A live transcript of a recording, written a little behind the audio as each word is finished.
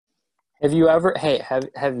Have you ever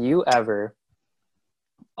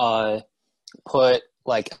uh put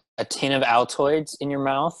like a tin of Altoids in your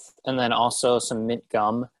mouth and then also some mint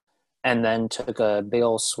gum and then took a big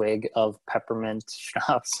old swig of peppermint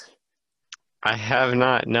schnapps? I have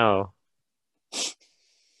not, no.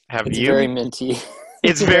 Have It's you? very minty. It's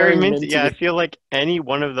It's very very minty. Yeah, I minty. feel like any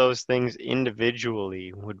one of those things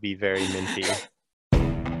individually would be very minty.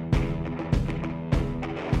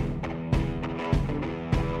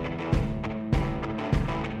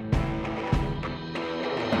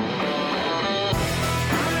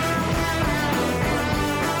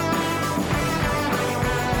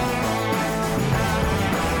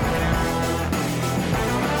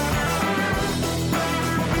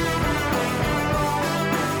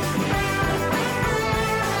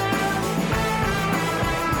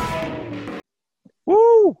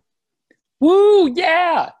 Woo! Woo,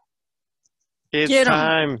 yeah! It's Get him!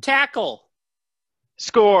 time. Tackle!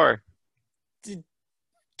 Score.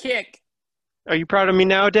 Kick! Are you proud of me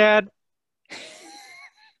now, Dad?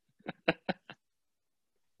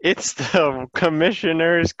 It's the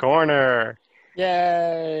Commissioner's Corner.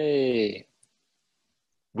 Yay!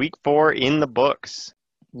 Week 4 in the books.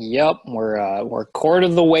 Yep, we're a quarter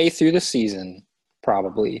of the way through the season,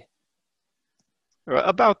 probably.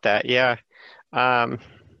 About that, yeah. Um,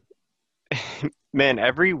 man,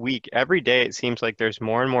 every week, every day, it seems like there's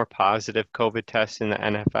more and more positive COVID tests in the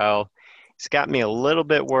NFL. It's got me a little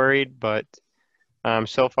bit worried, but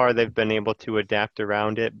so far they've been able to adapt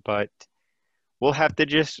around it. But we'll have to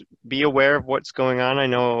just be aware of what's going on. I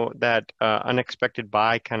know that unexpected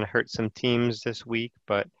bye kind of hurt some teams this week,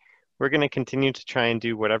 but we're going to continue to try and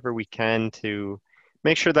do whatever we can to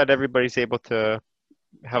make sure that everybody's able to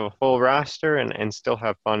have a full roster and still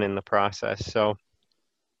have fun in the process. So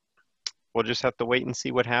we'll just have to wait and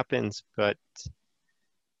see what happens. But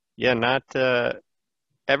yeah, not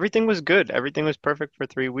everything was good. Everything was perfect for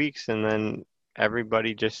 3 weeks, and then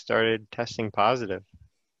everybody just started testing positive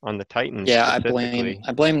on the Titans Yeah, specifically.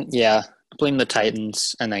 I blame the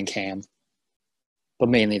Titans and then Cam, but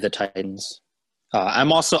mainly the Titans.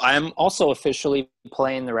 I'm also officially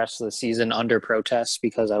playing the rest of the season under protest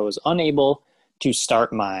because I was unable to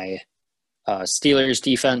start my Steelers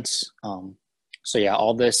defense. So yeah,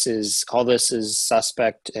 all this is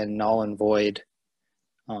suspect and null and void.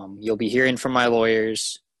 You'll be hearing from my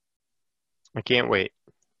lawyers. I can't wait.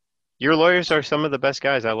 Your lawyers are some of the best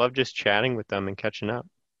guys. I love just chatting with them and catching up.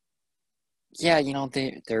 Yeah,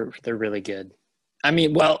 they're really good. I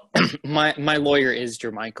mean, well, my lawyer is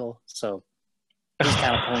Jermichael, so he's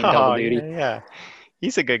kind of pulling double Oh, yeah, duty. yeah.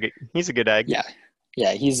 He's a good egg. Yeah,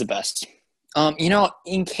 yeah, he's the best.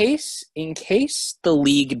 In case the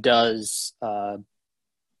league does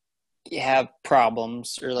have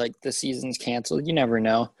problems or like the season's canceled, you never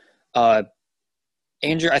know. Uh,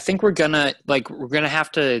 Andrew, I think we're gonna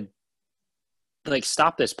have to like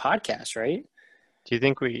stop this podcast, right? Do you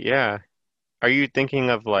think yeah. Are you thinking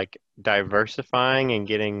of like diversifying and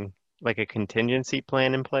getting like a contingency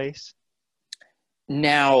plan in place?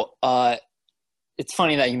 Now, it's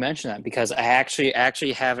funny that you mentioned that because I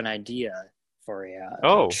actually have an idea for a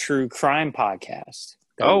Oh, true crime podcast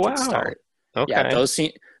that oh we could wow. start. Yeah, Okay.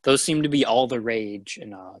 those seem to be all the rage,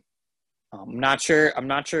 and I'm not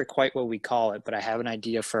sure quite what we call it, but I have an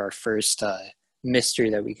idea for our first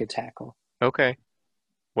mystery that we could tackle. Okay.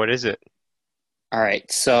 What is it? All right,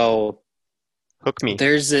 so Hook me.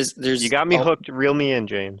 there's this You there's got me oh hooked. Reel me in,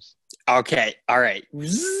 James. okay, all right.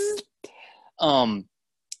 Um,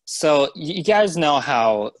 so you guys know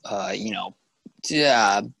how uh,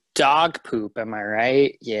 dog poop, am I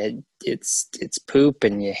right? Yeah, it's poop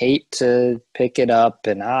and you hate to pick it up,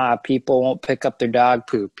 and people won't pick up their dog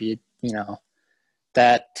poop. You know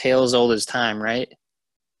that tale as old as time, right?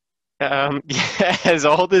 Yeah, as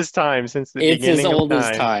old as time, since the It's as beginning of old as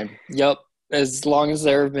time. time. Yep. As long as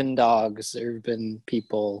there have been dogs, there have been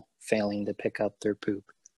people failing to pick up their poop.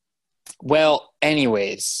 Well,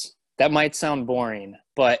 anyways, that might sound boring,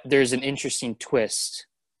 but there's an interesting twist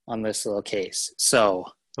on this little case. So,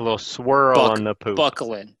 A little swirl buck, on the poop.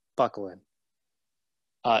 buckle in.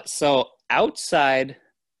 So outside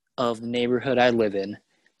of the neighborhood I live in,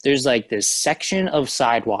 there's like this section of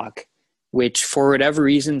sidewalk, which for whatever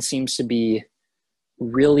reason seems to be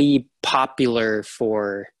really popular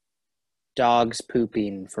for dogs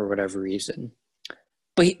pooping for whatever reason.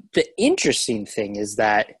 But the interesting thing is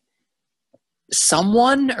that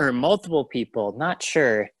someone or multiple people, not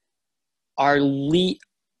sure, are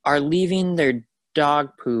leaving their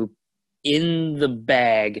dog poop in the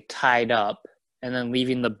bag tied up and then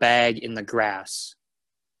leaving the bag in the grass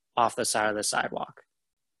off the side of the sidewalk.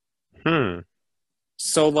 Hmm.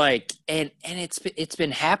 So like, and it's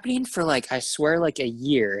been happening for like I swear like a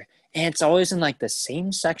year, and it's always in like the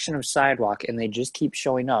same section of sidewalk, and they just keep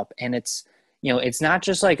showing up, and it's it's not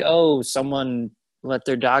just like oh someone let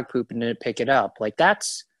their dog poop and didn't pick it up, like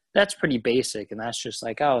that's pretty basic, and that's just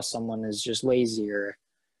like oh someone is just lazy or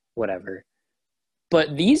whatever.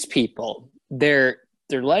 But these people, they're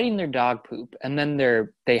letting their dog poop, and then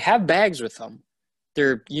they have bags with them.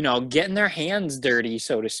 They're getting their hands dirty,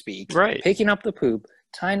 so to speak, Right. picking up the poop,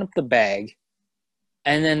 tying up the bag,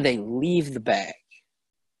 and then they leave the bag.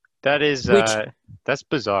 That is Which that's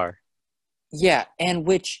bizarre. yeah, and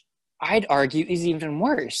which I'd argue is even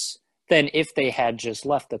worse than if they had just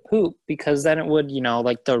left the poop, because then it would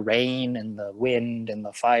like the rain and the wind and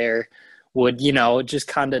the fire would just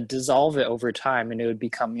kind of dissolve it over time, and it would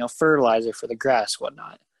become fertilizer for the grass,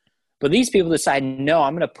 whatnot. But these people decide, no,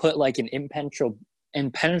 I'm going to put like an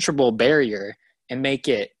impenetrable barrier and make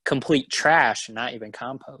it complete trash and not even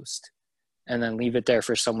compost, and then leave it there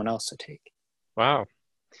for someone else to take. Wow.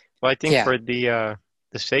 Well, I think Yeah, for the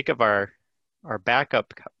sake of our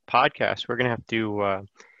backup podcast, we're gonna have to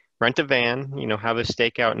rent a van, have a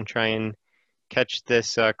stakeout and try and catch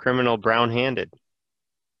this criminal brown-handed.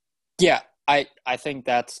 yeah. I think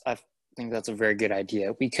that's a very good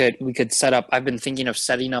idea. We could set up. I've been thinking of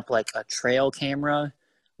setting up like a trail camera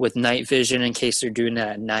with night vision in case they're doing that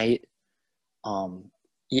at night.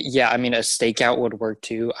 Yeah, I mean a stakeout would work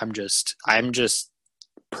too. I'm just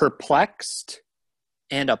perplexed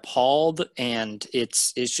and appalled, and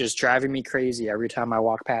it's just driving me crazy every time I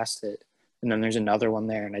walk past it. And then there's another one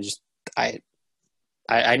there, and I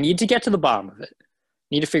I need to get to the bottom of it.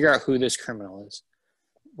 Need to figure out who this criminal is.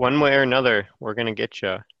 One way or another, we're gonna get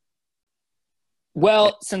you.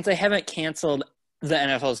 Well, since they haven't canceled the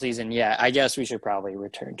NFL season yet, I guess we should probably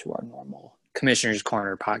return to our normal Commissioner's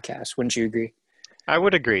Corner podcast. Wouldn't you agree? I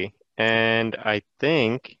would agree. And I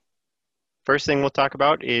think first thing we'll talk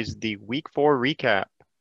about is the Week 4 recap.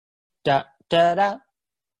 Da da da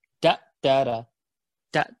da da da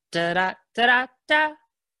da da da da da.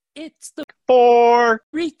 It's the 4!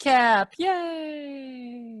 recap.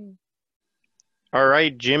 Yay! All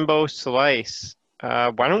right, Jimbo Slice.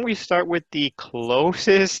 Why don't we start with the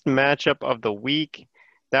closest matchup of the week?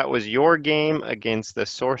 That was your game against the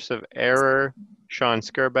Source of Error, Sean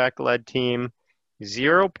Skerback-led team.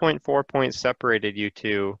 0.4 points separated you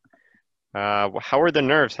two. How are the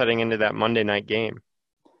nerves heading into that Monday night game?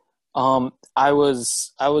 I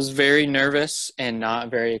was very nervous and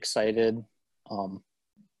not very excited.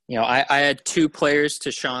 I had two players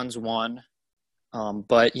to Sean's one.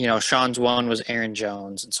 But Sean's one was Aaron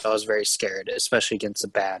Jones, and so I was very scared, especially against a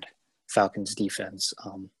bad Falcons defense.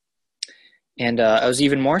 And I was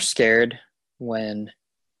even more scared when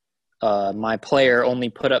my player only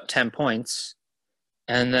put up 10 points,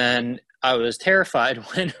 and then I was terrified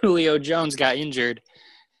when Julio Jones got injured,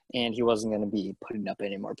 and he wasn't going to be putting up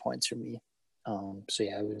any more points for me. So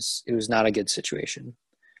yeah, it was not a good situation.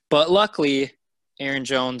 But luckily, Aaron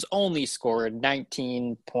Jones only scored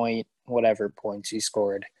 19 point whatever points he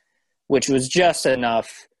scored, which was just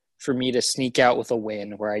enough for me to sneak out with a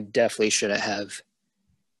win where I definitely shouldn't have.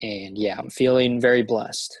 And yeah, I'm feeling very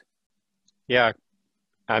blessed. Yeah,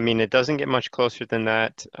 I mean, it doesn't get much closer than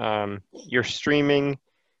that. Your streaming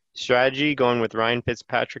strategy going with Ryan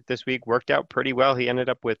Fitzpatrick this week worked out pretty well. He ended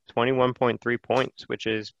up with 21.3 points, which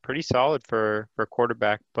is pretty solid for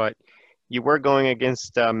quarterback. But you were going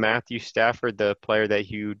against Matthew Stafford, the player that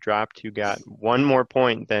you dropped, who got one more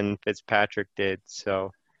point than Fitzpatrick did.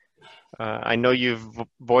 So I know you've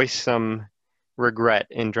voiced some regret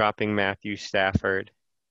in dropping Matthew Stafford.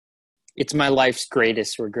 It's my life's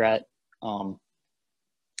greatest regret.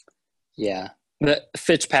 Yeah. But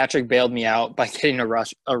Fitzpatrick bailed me out by getting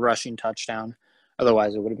a rushing touchdown.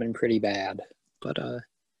 Otherwise, it would have been pretty bad. But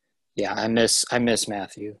yeah, I miss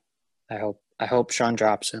Matthew. I hope Sean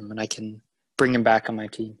drops him and I can bring him back on my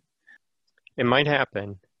team. It might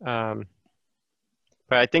happen. But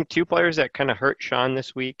I think two players that kind of hurt Sean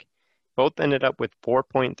this week both ended up with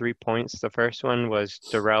 4.3 points. The first one was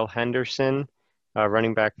Darrell Henderson,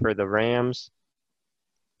 running back for the Rams.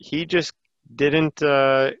 He just didn't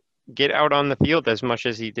get out on the field as much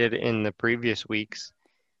as he did in the previous weeks.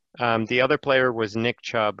 The other player was Nick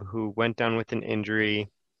Chubb, who went down with an injury.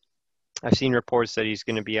 I've seen reports that he's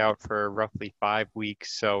going to be out for roughly 5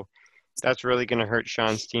 weeks, so that's really going to hurt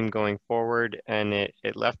Sean's team going forward, and it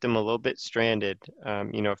left him a little bit stranded.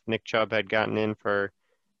 If Nick Chubb had gotten in for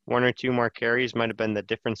one or two more carries, might have been the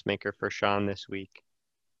difference maker for Sean this week.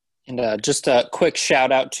 And just a quick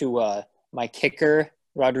shout out to my kicker,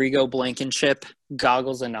 Rodrigo Blankenship,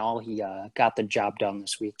 goggles and all. He got the job done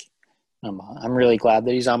this week. I'm really glad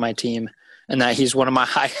that he's on my team. and that he's one of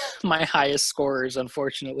my my highest scorers,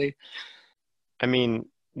 unfortunately. I mean,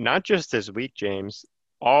 not just this week, James.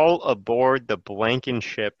 All aboard the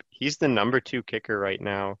Blankenship. He's the number two kicker right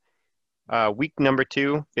now. Week number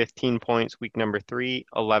two, 15 points. Week number three,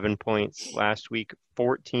 11 points. Last week,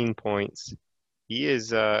 14 points. He is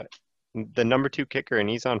the number two kicker, and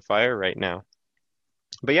he's on fire right now.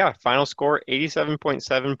 But yeah, final score,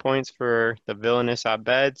 87.7 points for the villainous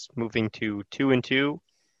Abeds, moving to 2-2.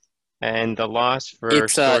 And the loss for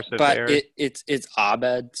It's Source of but Air, it's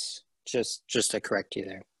Abeds. Just to correct you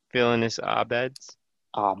there. villainous Abeds.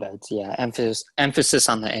 Abeds, yeah. Emphasis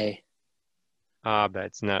on the A.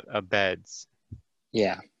 Abeds, not Abeds.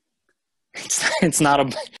 Yeah. It's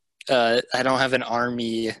not a. I don't have an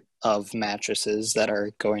army of mattresses that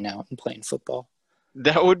are going out and playing football.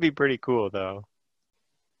 That would be pretty cool, though.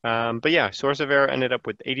 But yeah, Source of Error ended up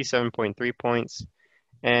with 87.3 points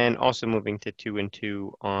and also moving to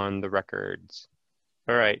 2-2 on the records.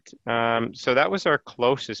 All right. So that was our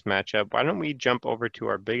closest matchup. Why don't we jump over to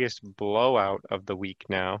our biggest blowout of the week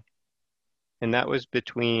now? And that was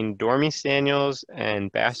between Dormy Daniels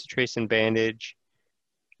and Bassitrace and Bandage.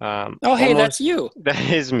 Oh, hey, that's Almost, you. that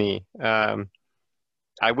is me.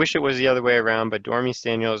 I wish it was the other way around, but Dormy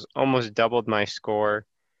Daniels almost doubled my score,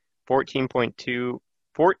 14.2,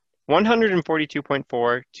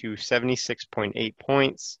 142.4 to 76.8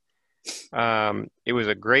 points. It was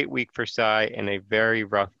a great week for Cy and a very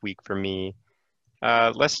rough week for me.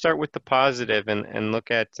 Let's start with the positive and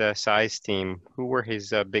look at Cy's team. Who were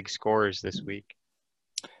his big scorers this week?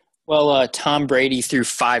 Well, Tom Brady threw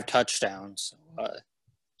 5 touchdowns.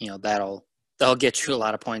 That'll get you a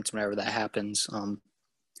lot of points whenever that happens.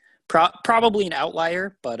 Probably an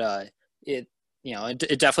outlier, but it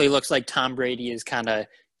definitely looks like Tom Brady is kind of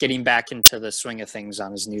getting back into the swing of things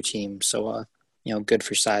on his new team. So good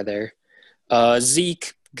for Cy there.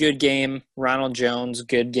 Zeke, good game. Ronald Jones,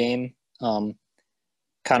 good game.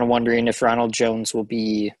 Kind of wondering if Ronald Jones will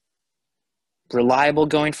be reliable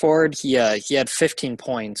going forward. He had 15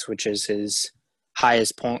 points, which is his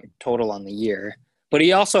highest point total on the year. But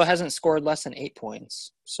he also hasn't scored less than 8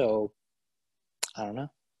 points. So, I don't know.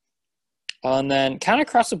 And then kind of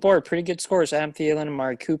across the board, pretty good scores. Adam Thielen,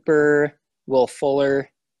 Amari Cooper, Will Fuller.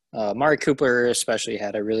 Amari Cooper especially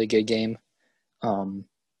had a really good game. Those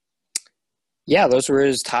were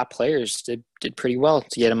his top players. Did pretty well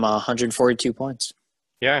to get him 142 points.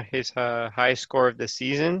 Yeah, his highest score of the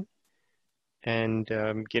season, and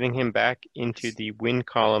getting him back into the win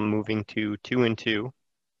column, moving to 2-2.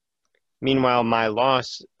 Meanwhile, my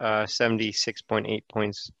loss, 76.8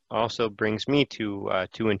 points, also brings me to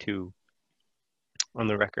 2-2 on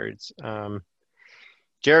the records.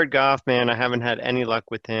 Jared Goff, man, I haven't had any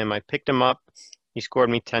luck with him. I picked him up. He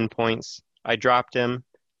scored me 10 points. I dropped him.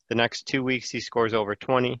 The next 2 weeks, he scores over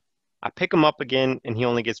 20. I pick him up again, and he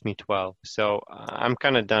only gets me 12. So I'm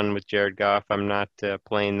kind of done with Jared Goff. I'm not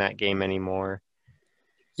playing that game anymore.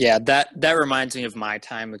 Yeah, that reminds me of my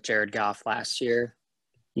time with Jared Goff last year.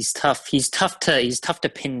 He's tough. He's tough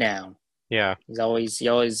to pin down. Yeah. He's always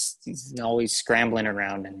scrambling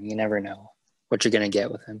around, and you never know what you're gonna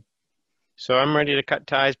get with him. So I'm ready to cut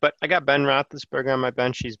ties, but I got Ben Roethlisberger on my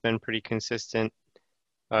bench. He's been pretty consistent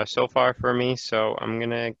so far for me, so I'm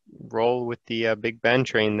gonna roll with the Big Ben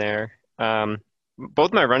train there.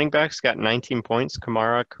 Both my running backs got 19 points.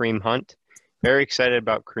 Kamara, Kareem Hunt. Very excited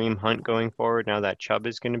about Kareem Hunt going forward now that Chubb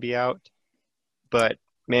is going to be out. But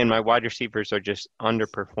man, my wide receivers are just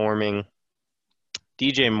underperforming.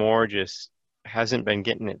 DJ Moore just hasn't been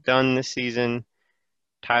getting it done this season.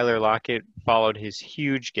 Tyler Lockett followed his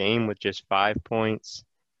huge game with just 5 points.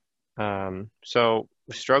 So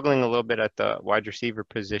struggling a little bit at the wide receiver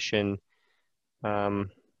position.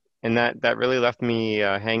 And that really left me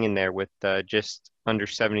hanging there with just under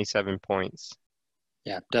 77 points.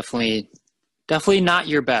 Yeah, definitely not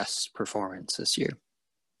your best performance this year.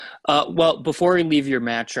 Well, before we leave your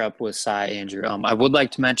matchup with Cy, Andrew, I would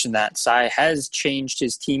like to mention that Cy has changed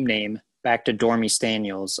his team name back to Dormy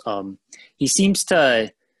Staniels. He seems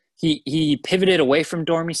to he pivoted away from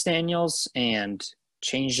Dormy Staniels and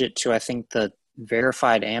changed it to, I think, the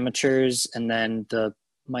Verified Amateurs and then the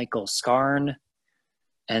Michael Scarn,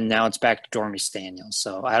 and now it's back to Dormy Staniels.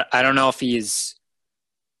 So I don't know if he's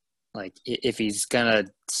gonna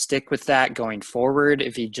stick with that going forward,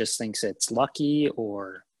 if he just thinks it's lucky,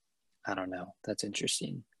 or I don't know. That's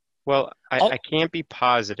interesting. Well, I can't be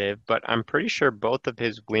positive, but I'm pretty sure both of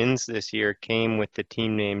his wins this year came with the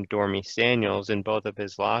team name Dormy Daniels, and both of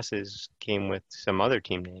his losses came with some other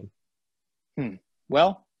team name.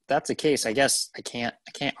 Well, that's the case. I guess I can't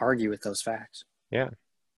argue with those facts. Yeah.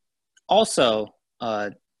 Also,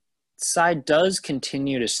 side does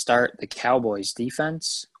continue to start the Cowboys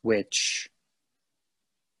defense, which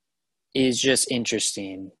is just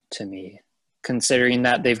interesting to me, considering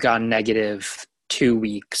that they've gone negative 2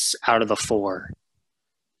 weeks out of the four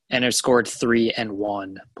and have scored 3 and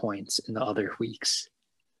 1 points in the other weeks.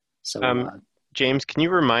 So, Um, James, can you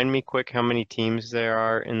remind me quick how many teams there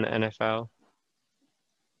are in the NFL?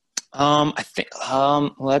 I think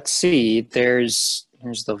let's see. There's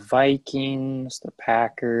the Vikings, the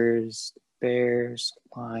Packers, the Bears,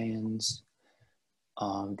 Lions.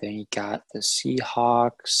 Then you got the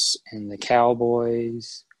Seahawks and the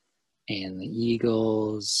Cowboys and the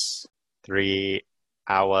Eagles. 3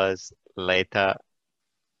 hours later.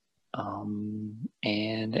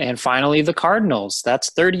 And finally the Cardinals. That's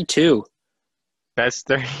 32. That's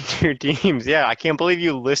 32 teams. Yeah, I can't believe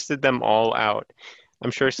you listed them all out.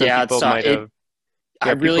 I'm sure some Yeah, people might have, I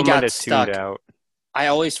yeah, really people might got have tuned stuck. out. I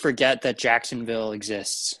always forget that Jacksonville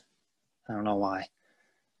exists. I don't know why.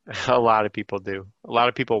 A lot of people do. A lot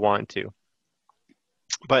of people want to.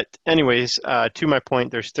 But anyways, to my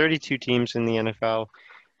point, there's 32 teams in the NFL.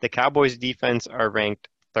 The Cowboys defense are ranked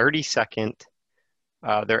 32nd.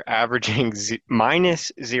 They're averaging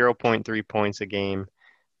minus 0.3 points a game.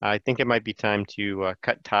 I think it might be time to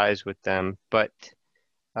cut ties with them, but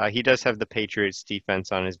he does have the Patriots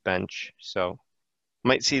defense on his bench, so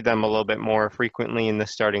might see them a little bit more frequently in the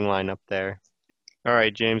starting lineup there. All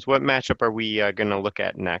right, James, what matchup are we going to look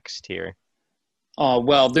at next here?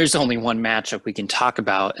 Well, there's only one matchup we can talk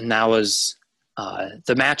about, and that was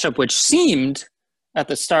the matchup which seemed at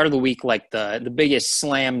the start of the week like the biggest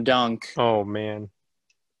slam dunk Oh, man.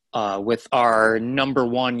 with our number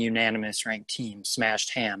one unanimous ranked team,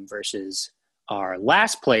 Smashed Ham, versus our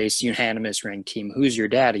last place unanimous ranked team, Who's Your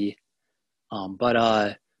Daddy.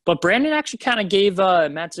 But Brandon actually kind of gave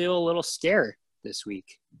Matt Zeal a little scare this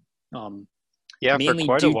week, Yeah, for mainly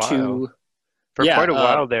quite a due while. to For yeah, quite a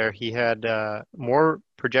while there, he had more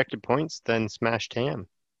projected points than Smashed Ham.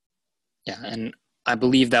 yeah, and I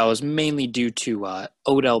believe that was mainly due to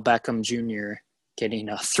Odell Beckham Jr. getting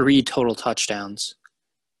 3 total touchdowns.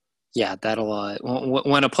 Yeah, that'll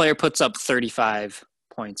when a player puts up 35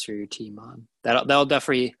 points for your team on that'll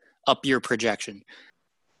definitely up your projection.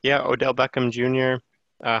 Yeah, Odell Beckham Jr.,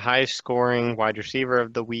 highest scoring wide receiver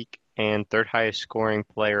of the week and third highest scoring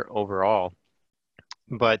player overall.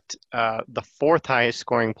 But the fourth highest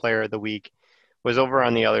scoring player of the week was over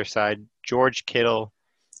on the other side. George Kittle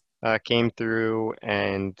came through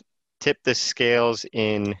and tipped the scales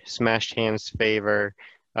in Smashed Ham's favor,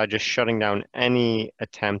 just shutting down any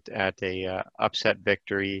attempt at a upset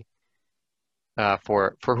victory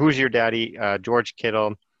for Who's Your Daddy, George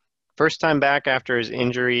Kittle. First time back after his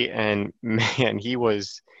injury, and man, he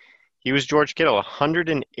was George Kittle,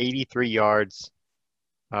 183 yards,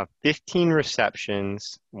 15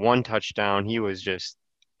 receptions, 1 touchdown. He was just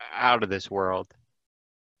out of this world.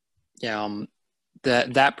 Yeah,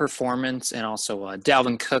 that performance, and also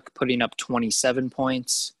Dalvin Cook putting up 27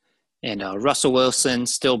 points, and Russell Wilson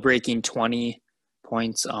still breaking 20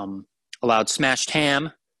 points, allowed Smashed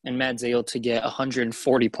Ham and Matt Zale to get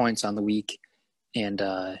 140 points on the week, and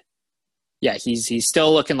yeah, he's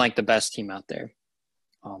still looking like the best team out there.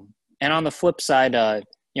 And on the flip side,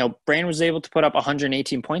 Brain was able to put up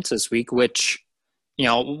 118 points this week, which,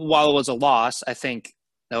 while it was a loss, I think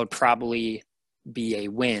that would probably be a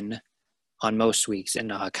win on most weeks, and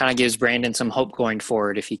kind of gives Brandon some hope going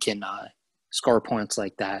forward. If he can score points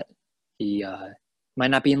like that, he might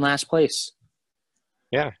not be in last place.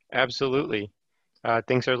 Yeah, absolutely.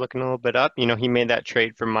 Things are looking a little bit up. He made that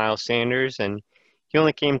trade for Miles Sanders, and he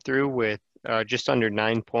only came through with just under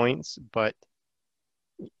 9 points. But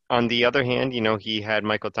on the other hand, he had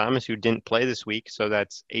Michael Thomas, who didn't play this week, so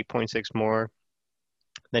that's 8.6 more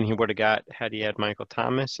than he would have got had he had Michael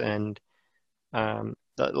Thomas. And the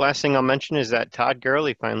last thing I'll mention is that Todd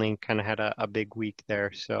Gurley finally kind of had a big week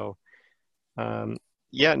there. So,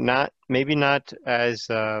 yeah, maybe not as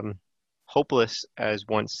hopeless as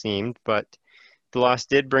once seemed, but the loss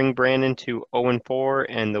did bring Brandon to 0-4,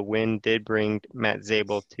 and the win did bring Matt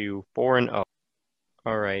Zabel to 4-0.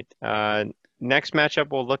 All right. Next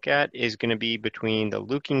matchup we'll look at is going to be between the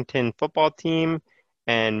Lukington football team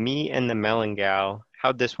and me and the Melongal.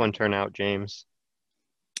 How'd this one turn out, James?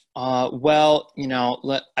 Well,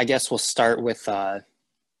 I guess we'll start with the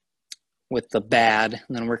bad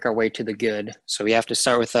and then work our way to the good. So we have to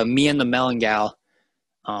start with me and the Melongal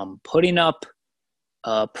putting up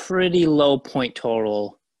a pretty low point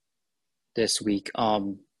total this week.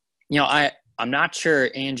 I'm not sure,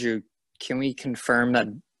 Andrew, can we confirm that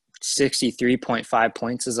 63.5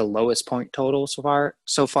 points is the lowest point total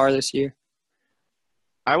so far this year?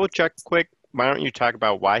 I will check quick. why don't you talk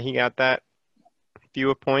about why he got that fewer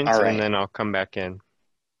All points, and right. then I'll come back in.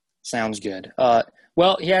 Sounds good.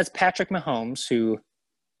 Well, he has Patrick Mahomes, who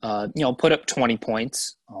put up 20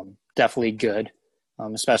 points. Definitely good,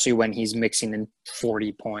 especially when he's mixing in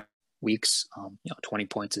 40-point weeks. 20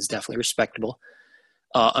 points is definitely respectable.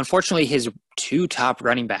 Unfortunately, his two top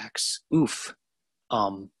running backs,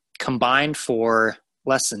 um, combined for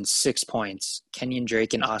less than 6 points. Kenyon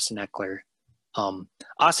Drake and Austin Eckler.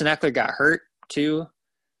 Austin Eckler got hurt too,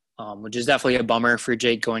 which is definitely a bummer for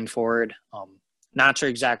Jake going forward. Not sure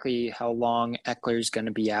exactly how long Eckler's going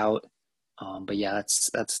to be out, but yeah,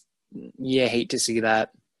 that's yeah, hate to see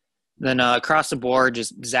that. Then across the board,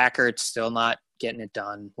 just Zach Ertz still not getting it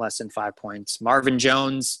done, less than 5 points. Marvin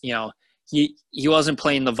Jones, he wasn't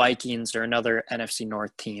playing the Vikings or another NFC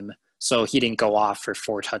North team, so he didn't go off for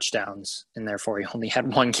 4 touchdowns, and therefore he only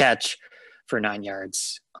had one catch for 9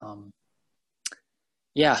 yards.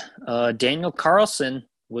 Daniel Carlson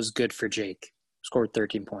was good for Jake, scored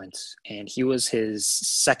 13 points, and he was his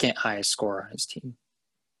second highest scorer on his team.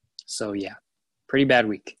 So yeah, pretty bad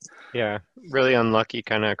week. Yeah, really unlucky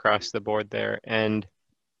kind of across the board there. And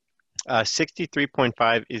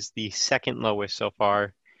 63.5 is the second lowest so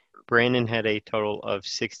far. Brandon had a total of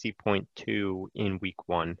 60.2 in week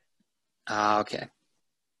one. Okay.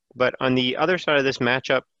 But on the other side of this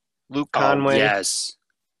matchup, Luke Oh Conway, yes,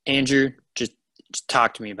 Andrew, just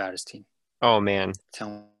talk to me about his team. oh man,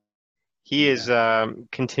 Tell he me is about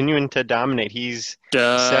it. continuing to dominate. He's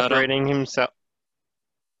Da-dum, separating himself.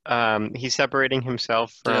 He's separating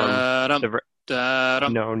himself from da-dum, the.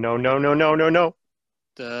 da-dum, No, no, no, no, no, no, no.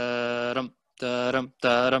 da-dum, da-dum,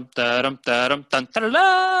 da-dum, da-dum, da-dum, dun,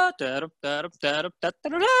 da-da-da, da-dum, da-dum, da-dum,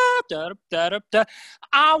 da-da-da, da-dum, da-dum, da.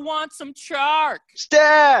 I want some Chark.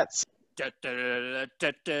 Stats! Da-da-da,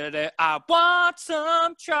 da-da-da, I want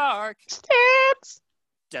some Chark. Stats!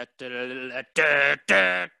 Da-da-da,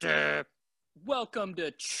 da-da-da. Welcome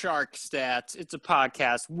to Shark Stats. It's a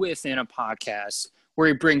podcast within a podcast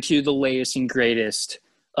where we bring to you the latest and greatest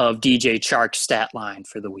of DJ Chark's stat line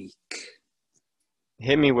for the week.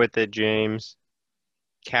 Hit me with it, James.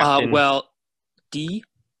 Captain. Well,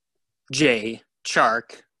 DJ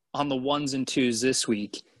Chark on the ones and twos this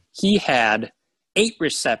week, he had 8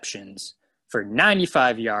 receptions for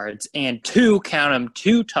 95 yards and count them,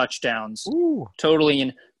 2 touchdowns, Ooh.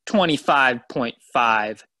 totaling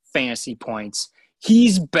 25.5 fantasy points.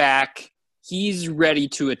 He's back. He's ready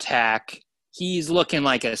to attack. He's looking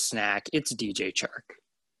like a snack. It's DJ Chark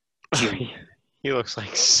Jr. He looks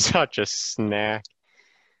like such a snack.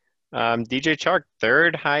 DJ Chark,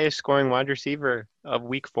 third highest scoring wide receiver of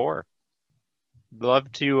week 4.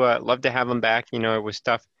 Love to have him back. It was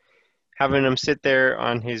tough having him sit there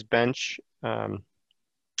on his bench,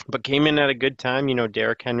 but came in at a good time.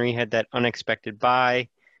 Derrick Henry had that unexpected bye.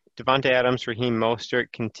 Devontae Adams, Raheem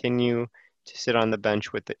Mostert continue to sit on the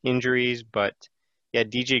bench with the injuries, but yeah,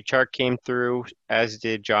 DJ Chark came through, as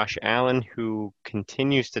did Josh Allen, who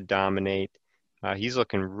continues to dominate. He's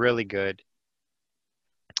looking really good.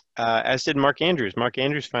 As did Mark Andrews. Mark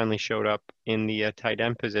Andrews finally showed up in the tight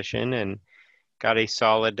end position and got a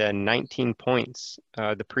solid 19 points.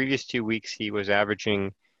 The previous 2 weeks, he was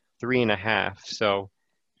averaging 3.5. So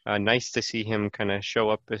nice to see him kind of show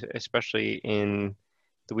up, especially in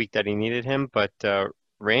the week that he needed him. But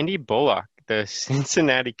Randy Bullock, the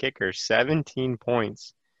Cincinnati kicker, 17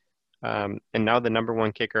 points. And now the number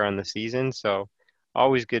 1 kicker on the season. So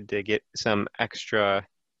always good to get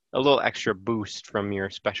a little extra boost from your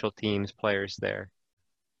special teams players there.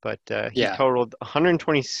 But he Yeah. totaled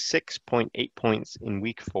 126.8 points in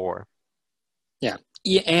week 4. Yeah.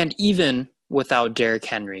 And even without Derrick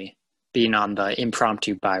Henry being on the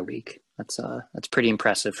impromptu bye week, that's pretty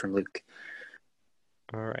impressive from Luke.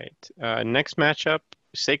 All right. Next matchup,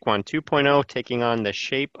 Saquon 2.0 taking on the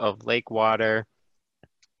Shape of Lake Water.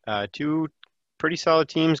 2 pretty solid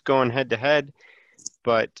teams going head to head,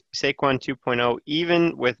 but Saquon 2.0,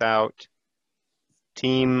 even without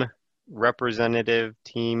team representative,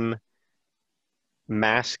 team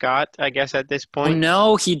mascot, I guess at this Oh point.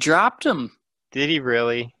 no, he dropped him. Did he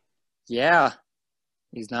really? Yeah.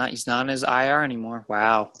 He's not in his IR anymore.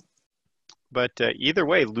 Wow. But either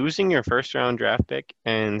way, losing your first round draft pick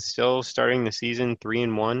and still starting the season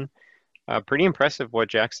 3-1, pretty impressive what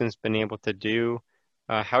Jackson's been able to do.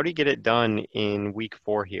 How did he get it done in week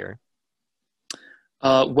 4 here?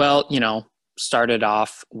 Well, started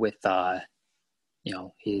off with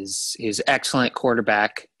his excellent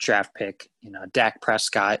quarterback draft pick, Dak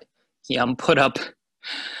Prescott. He put up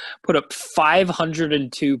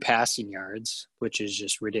 502 passing yards, which is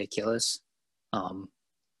just ridiculous.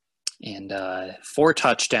 And 4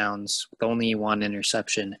 touchdowns with only 1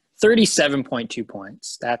 interception, 37.2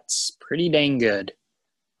 points. That's pretty dang good.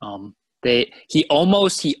 He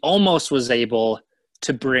almost was able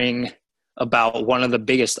to bring about one of the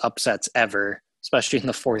biggest upsets ever, especially in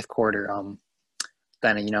the fourth quarter.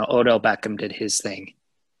 Then Odell Beckham did his thing,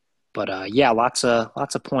 but yeah, lots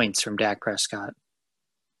of points from Dak Prescott.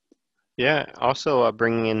 Yeah, also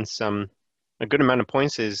bringing in a good amount of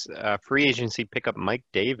points is free agency pickup Mike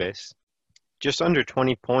Davis, just under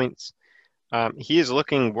 20 points. He is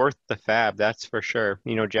looking worth the fab, that's for sure.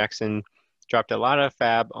 Jackson dropped a lot of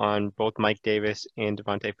fab on both Mike Davis and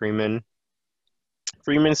Devontae Freeman.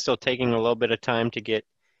 Freeman's still taking a little bit of time to get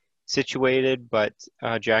situated, but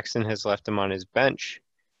Jackson has left him on his bench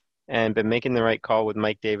and been making the right call with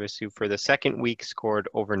Mike Davis, who for the second week scored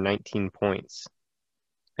over 19 points.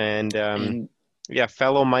 And And yeah,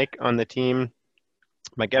 fellow Mike on the team,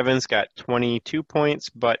 Mike Evans got 22 points,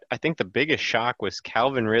 but I think the biggest shock was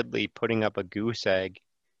Calvin Ridley putting up a goose egg.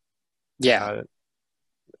 yeah, Uh,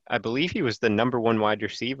 I believe he was the number one wide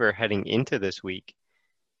receiver heading into this week.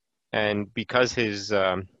 And because his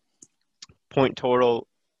point total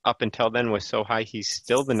up until then was so high, he's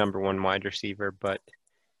still the number one wide receiver. But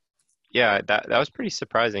yeah, that was pretty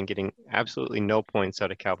surprising, getting absolutely no points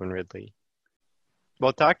out of Calvin Ridley.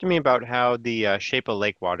 Well, talk to me about how the Shape of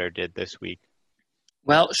Lake Water did this week.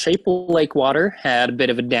 well, Shape of Lake Water had a bit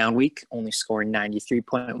of a down week, only scoring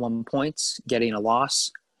 93.1 points, getting a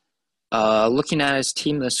loss. Looking at his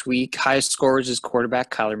team this week, highest score was his quarterback,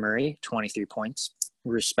 Kyler Murray, 23 points.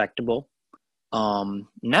 Respectable.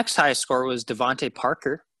 Next highest score was Devontae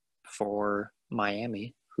Parker for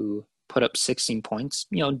Miami, who put up 16 points.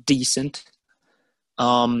 Decent.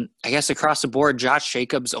 I guess across the board, Josh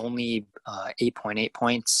Jacobs only 8.8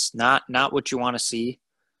 points. Not what you want to see.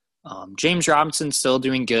 James Robinson still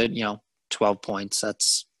doing good. 12 points.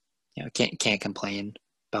 That's can't complain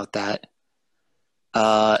about that.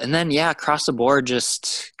 And then across the board,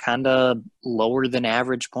 just kind of lower than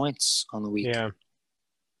average points on the week. Yeah.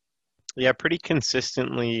 Yeah, pretty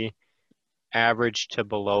consistently average to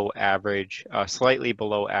below average, slightly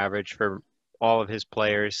below average for all of his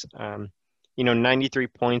players. 93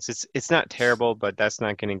 points. It's not terrible, but that's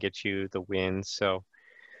not going to get you the win. So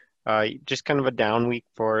just kind of a down week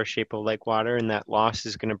for Shape of Lake Water, and that loss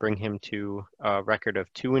is going to bring him to a record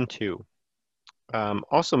of 2-2.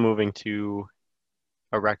 Also moving to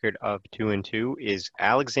a record of 2-2 is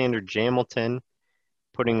Alexander Jamilton,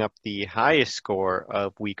 putting up the highest score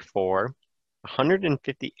of week 4,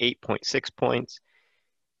 158.6 points.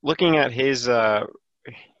 Looking at his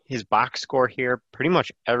box score here, pretty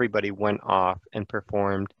much everybody went off and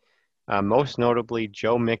performed. Most notably,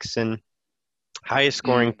 Joe Mixon, highest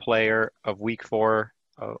scoring player of week 4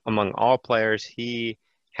 among all players. He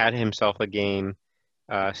had himself a game,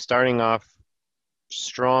 starting off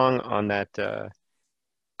strong on that,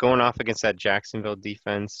 going off against that Jacksonville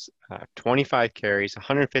defense. 25 carries,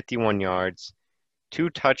 151 yards, 2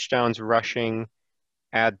 touchdowns rushing,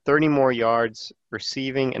 add 30 more yards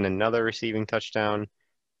receiving and another receiving touchdown.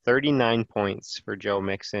 39 points for Joe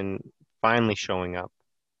Mixon, finally showing up.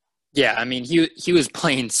 Yeah, I mean he was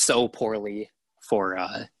playing so poorly for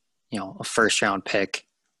a first round pick.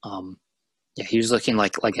 He was looking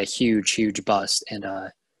like a huge bust, and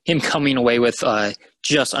him coming away with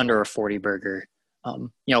just under a 40 burger.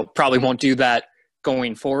 Probably won't do that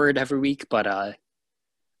going forward every week, but I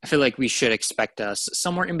feel like we should expect us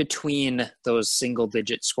somewhere in between those single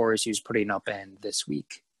digit scores he was putting up in this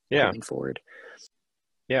week going forward.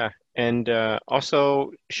 Yeah. And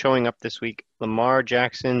also showing up this week, Lamar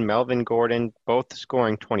Jackson, Melvin Gordon, both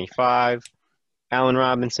scoring 25. Allen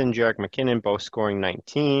Robinson, Jerick McKinnon, both scoring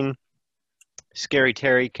 19. Scary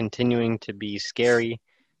Terry continuing to be scary,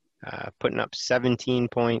 putting up 17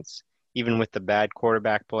 points, even with the bad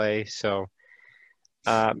quarterback play. So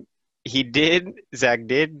Zach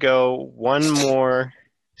did go one more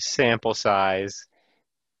sample size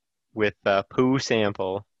with Pooh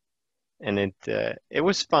sample, and it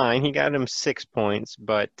was fine. He got him 6 points,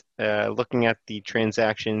 but looking at the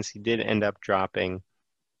transactions, he did end up dropping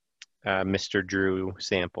Mr. Drew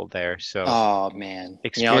sample there. So Oh man,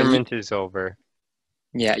 experiment is over.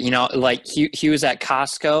 Yeah, like he was at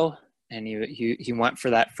Costco and he went for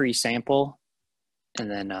that free sample, and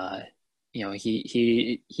then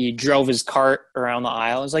he drove his cart around the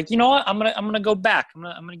aisle. He's like, you know what, I'm gonna go back. I'm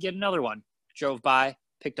gonna get another one. Drove by,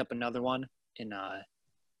 picked up another one, and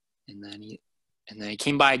then he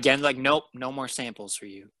came by again. Like, nope, no more samples for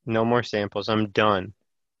you. No more samples. I'm done.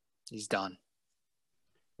 He's done.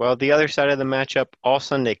 Well, the other side of the matchup, all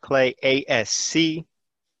Sunday Clay, ASC,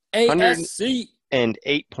 ASC.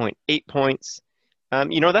 108.8 points.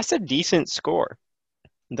 That's a decent score.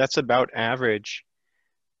 That's about average.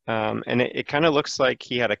 And it kind of looks like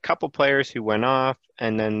he had a couple players who went off,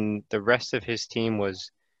 and then the rest of his team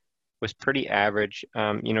was pretty average.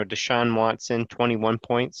 Deshaun Watson, 21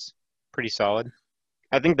 points, pretty solid.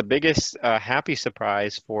 I think the biggest happy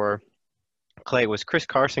surprise for Clay was Chris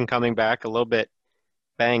Carson coming back a little bit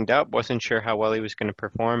banged up. Wasn't sure how well he was going to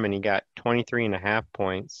perform, and he got 23 and a half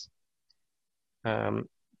points. Um,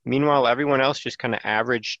 Meanwhile, everyone else just kind of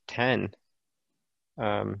averaged 10.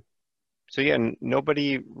 Um, so yeah,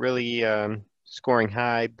 nobody really scoring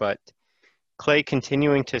high, but Clay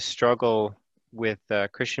continuing to struggle with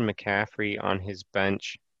Christian McCaffrey on his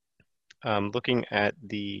bench. Looking at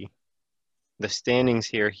the standings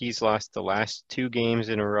here, he's lost the last two games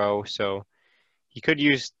in a row, so he could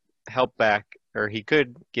use help back, or he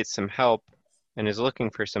could get some help, and is looking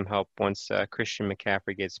for some help once Christian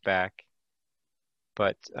McCaffrey gets back.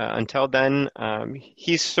 But until then,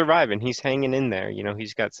 he's surviving. He's hanging in there.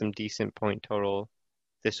 He's got some decent point total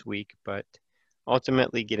this week, but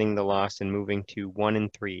ultimately getting the loss and moving to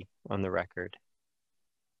 1-3 on the record.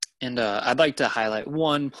 And I'd like to highlight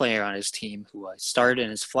one player on his team who started in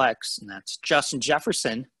his flex, and that's Justin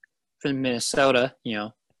Jefferson from Minnesota.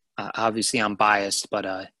 Obviously I'm biased,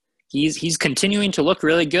 but he's continuing to look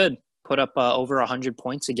really good. Put up over 100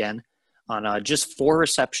 points again on just 4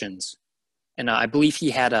 receptions. And I believe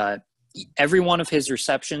he had every one of his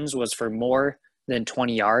receptions was for more than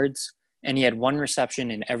 20 yards, and he had 1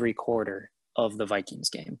 reception in every quarter of the Vikings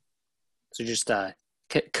game. So just a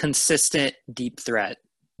consistent deep threat.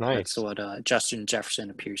 Nice. That's what Justin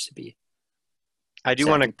Jefferson appears to be. I do So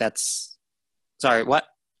I want to think that's – sorry, what?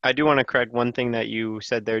 I do want to correct one thing that you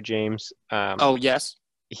said there, James. Oh, yes.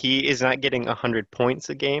 He is not getting 100 points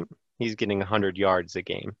a game. He's getting 100 yards a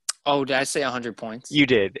game. Oh, did I say 100 points? You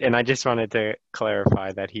did, and I just wanted to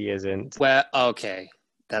clarify that he isn't Well, okay.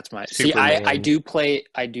 That's my – see, Superman. I do play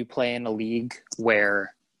in a league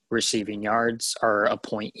where receiving yards are a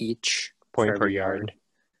point each Point for per every yard.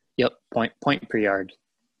 Yep, point per yard.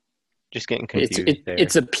 Just getting confused there.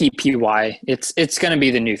 It's a PPY. It's going to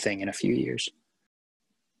be the new thing in a few years.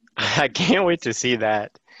 I can't wait to see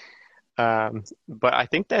that. But I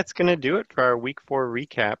think that's going to do it for our week 4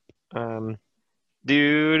 recap.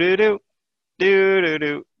 Do do do do do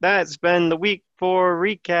do. That's been the week 4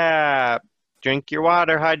 recap. Drink your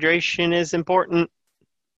water. Hydration is important.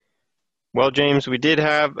 Well, James, we did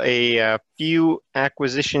have a few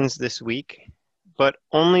acquisitions this week, but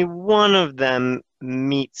only one of them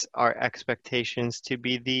meets our expectations to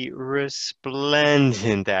be the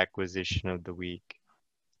Resplendent acquisition of the week.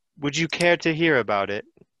 Would you care to hear about it?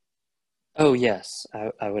 Oh, yes.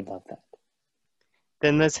 I would love that.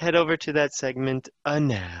 Then let's head over to that segment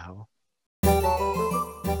now.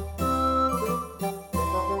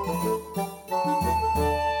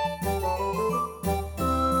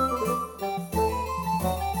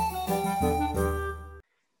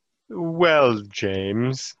 Well,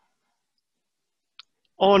 James,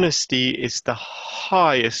 honesty is the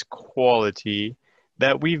highest quality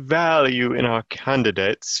that we value in our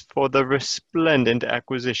candidates for the Resplendent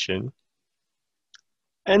acquisition.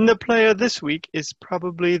 And the player this week is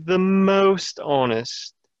probably the most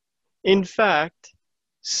honest. In fact,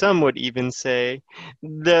 some would even say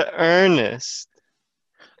the earnest.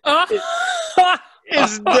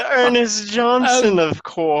 Is the Ernest Johnson, of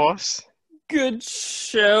course. Good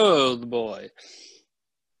show, old boy.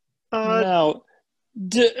 Now,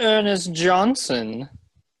 Ernest Johnson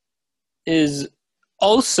is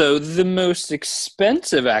also the most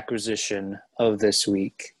expensive acquisition of this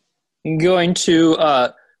week. Going to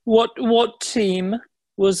what team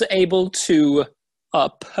was able to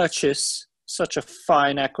purchase such a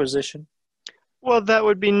fine acquisition? Well, that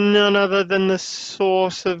would be none other than the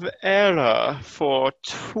source of error for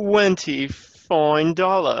 $20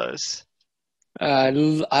 fine.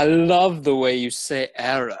 I love the way you say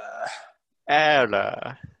error.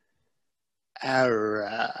 Error.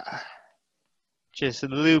 Error. Just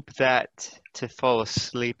loop that to fall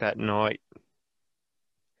asleep at night.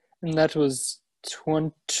 And that was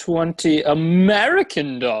 20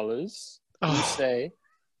 American dollars, you say?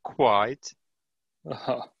 Quite.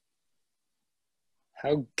 Oh,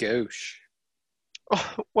 how gauche.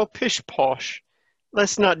 Oh, well, pish posh.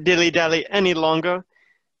 Let's not dilly-dally any longer.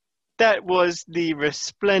 That was the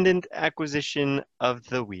Resplendent acquisition of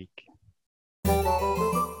the week.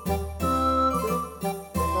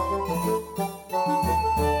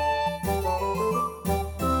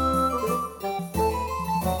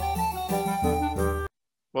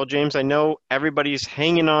 Well, James, I know everybody's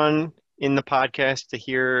hanging on in the podcast to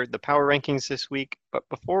hear the power rankings this week, but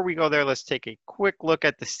before we go there, let's take a quick look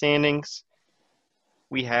at the standings.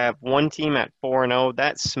 We have one team at 4-0.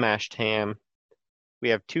 That's Smashed Ham. We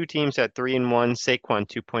have two teams at 3-1, Saquon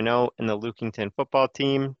 2.0 and the Lukington football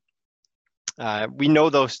team. We know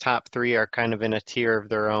those top three are kind of in a tier of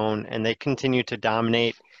their own, and they continue to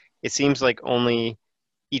dominate. It seems like only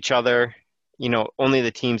each other, only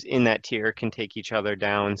the teams in that tier can take each other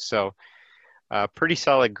down. So, pretty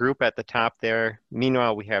solid group at the top there.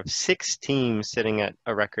 Meanwhile, we have six teams sitting at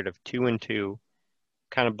a record of 2-2,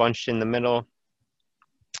 kind of bunched in the middle.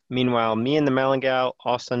 Meanwhile, me and the Melongal,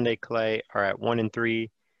 All Sunday Clay, are at 1-3.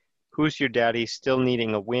 Who's Your Daddy still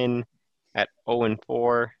needing a win at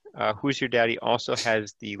 0-4. Who's Your Daddy also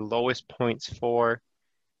has the lowest points for,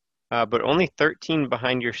 but only 13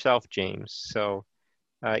 behind yourself, James. So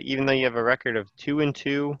even though you have a record of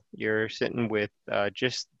 2-2, you're sitting with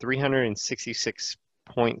just 366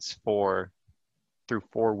 points through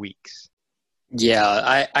 4 weeks.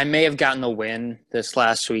 Yeah, I may have gotten the win this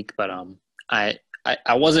last week, but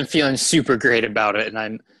I wasn't feeling super great about it,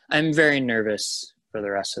 and I'm very nervous for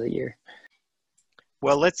the rest of the year.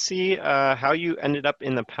 Well, let's see how you ended up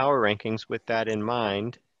in the power rankings with that in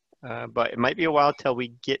mind. But it might be a while till we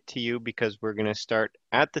get to you because we're going to start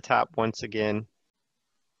at the top once again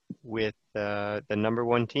with the number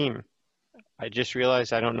one team. I just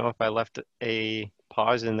realized I don't know if I left a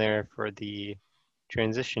pause in there for the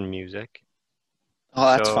transition music. Oh,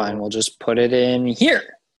 that's fine. We'll just put it in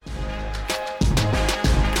here.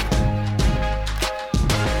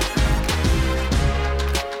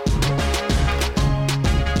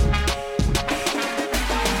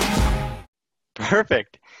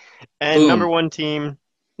 Perfect. And Boom. Number one team,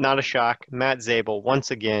 not a shock, Matt Zabel,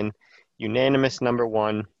 once again, unanimous number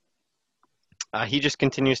one. He just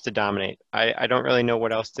continues to dominate. I don't really know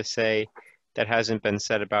what else to say that hasn't been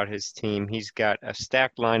said about his team. He's got a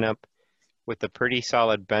stacked lineup with a pretty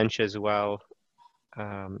solid bench as well.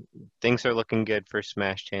 Things are looking good for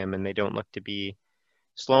Smash Jam, and they don't look to be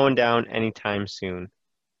slowing down anytime soon.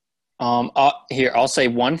 Here, I'll say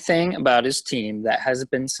one thing about his team that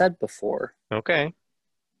hasn't been said before. Okay.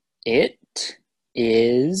 It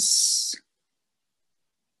is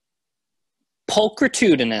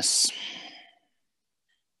pulchritudinous.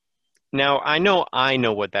 Now, I know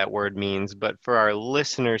what that word means, but for our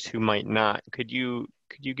listeners who might not, could you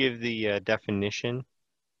give the definition?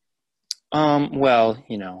 Well,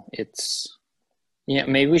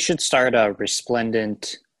 maybe we should start a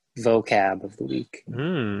resplendent vocab of the week.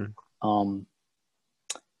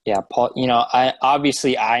 Yeah, Paul,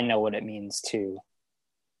 I know what it means too.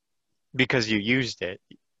 Because you used it.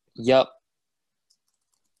 Yep.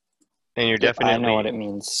 And you're definitely. I know what it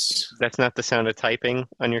means. That's not the sound of typing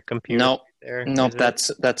on your computer. Nope. There, nope.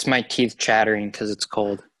 That's my teeth chattering because it's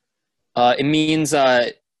cold. It means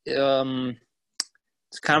it's kind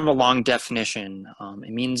of a long definition.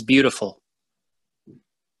 It means beautiful.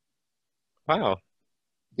 Wow.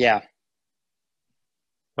 Yeah.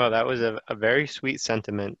 Well, that was a very sweet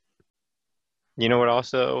sentiment. You know what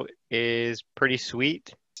also is pretty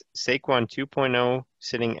sweet? Saquon 2.0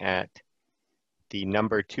 sitting at the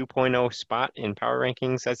number 2.0 spot in power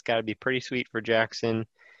rankings. That's got to be pretty sweet for Jackson.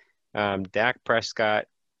 Dak Prescott,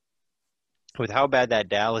 with how bad that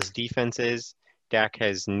Dallas defense is, Dak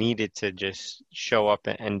has needed to just show up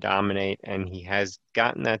and dominate, and he has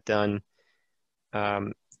gotten that done.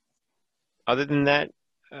 Other than that,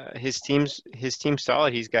 his team's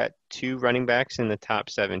solid. He's got two running backs in the top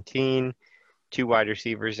 17, two wide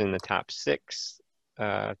receivers in the top 6,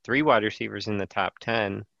 three wide receivers in the top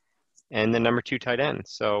 10, and the number 2 tight end.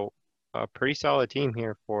 So a pretty solid team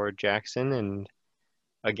here for Jackson. And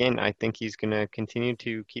again, I think he's going to continue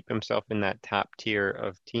to keep himself in that top tier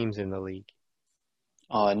of teams in the league.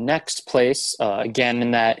 Next place, again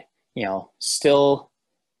in that, still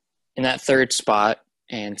in that third spot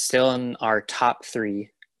and still in our top 3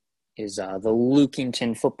 is the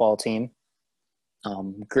Lukington football team.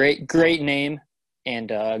 Great name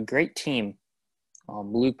and great team.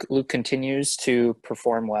 Luke continues to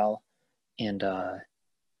perform well, and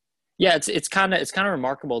it's kind of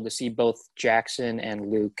remarkable to see both Jackson and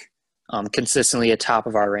Luke consistently atop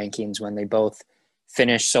of our rankings when they both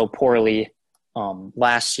finished so poorly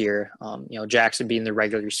last year. Jackson being the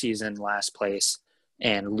regular season last place,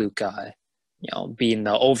 and Luke being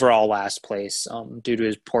the overall last place due to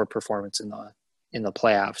his poor performance in the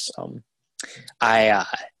playoffs.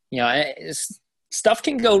 Stuff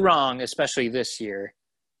can go wrong, especially this year,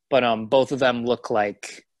 but both of them look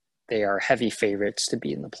like they are heavy favorites to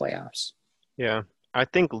be in the playoffs. Yeah, I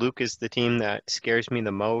think Luke is the team that scares me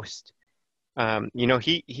the most.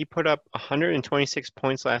 He put up 126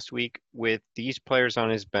 points last week with these players on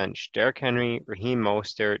his bench: Derrick Henry, Raheem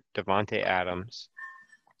Mostert, Devontae Adams.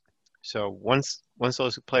 So once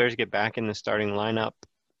those players get back in the starting lineup,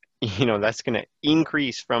 that's going to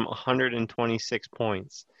increase from 126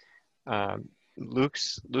 points.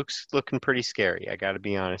 Luke's looking pretty scary. I got to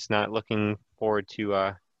be honest. Not looking forward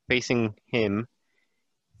to facing him.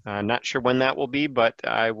 Not sure when that will be, but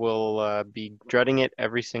I will be dreading it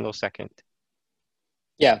every single second.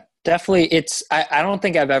 Yeah, definitely. I don't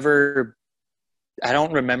think I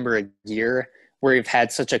don't remember a year where we've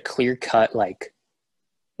had such a clear cut, like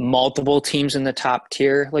multiple teams in the top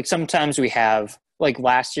tier. Like sometimes we have, like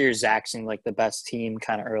last year, Zach seemed like the best team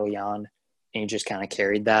kind of early on, and he just kind of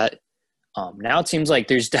carried that. Now it seems like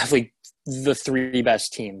there's definitely the three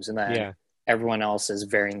best teams, and then Yeah, everyone else is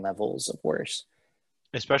varying levels of worse.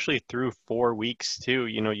 especially through 4 weeks too.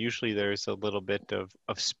 Usually there's a little bit of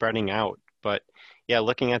spreading out, but yeah,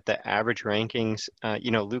 looking at the average rankings,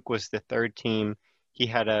 Luke was the third team. He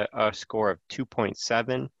had a score of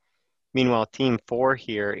 2.7. Meanwhile, Team 4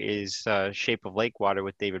 here is Shape of Lake Water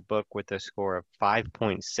with David Book with a score of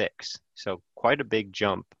 5.6. So quite a big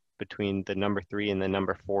jump between the number 3 and the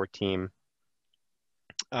number 4 team.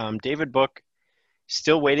 David Book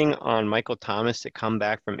still waiting on Michael Thomas to come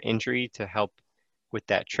back from injury to help with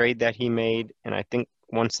that trade that he made. And I think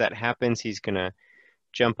once that happens, he's going to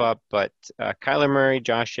jump up. But Kyler Murray,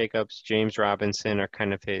 Josh Jacobs, James Robinson are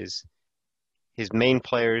kind of his main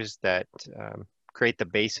players that create the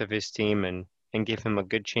base of his team and give him a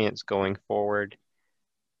good chance going forward.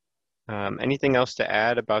 Anything else to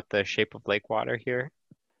add about the shape of lake water here?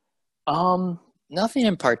 Um, Nothing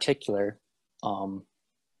in particular. Um,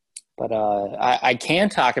 but I can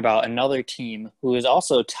talk about another team who is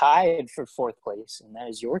also tied for fourth place, and that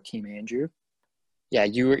is your team, Andrew. Yeah,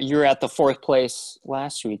 you were at the fourth place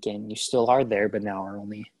last weekend. You still are there, but now are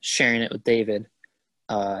only sharing it with David.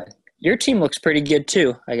 Uh, your team looks pretty good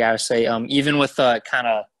too, I gotta say. Even with kind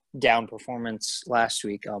of down performance last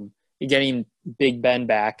week, you're getting Big Ben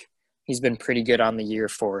back. He's been pretty good on the year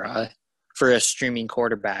for a streaming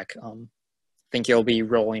quarterback. Think you'll be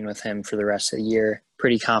rolling with him for the rest of the year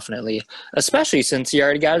pretty confidently, especially since he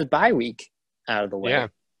already got his bye week out of the Yeah, way,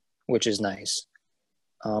 which is nice.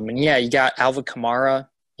 And yeah, you got Alvin Kamara.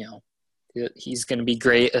 You know, he's going to be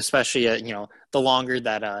great, especially the longer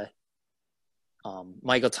that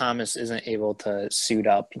Michael Thomas isn't able to suit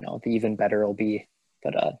up. The even better it'll be.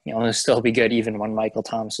 But it'll still be good even when Michael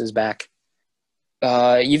Thomas is back.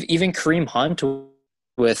 Even Kareem Hunt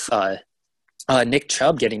with Nick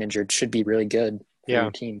Chubb getting injured should be really good for yeah.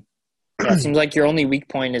 your team. Yeah, it seems like your only weak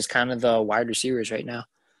point is kind of the wide receivers right now.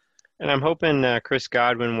 And I'm hoping Chris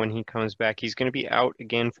Godwin, when he comes back, he's going to be out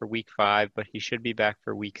again for week 5, but he should be back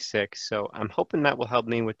for week 6. So I'm hoping that will help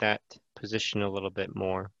me with that position a little bit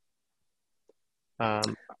more.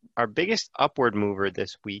 Um, our biggest upward mover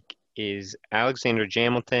this week is Alexander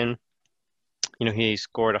Jamilton. He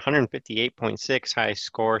scored 158.6, highest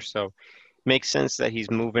score, so makes sense that he's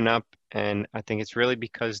moving up. And I think it's really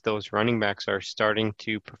because those running backs are starting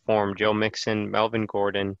to perform. Joe Mixon, Melvin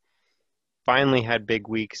Gordon finally had big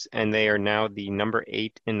weeks, and they are now the number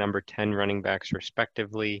 8 and number 10 running backs,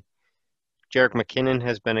 respectively. Jerick McKinnon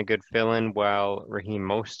has been a good fill-in while Raheem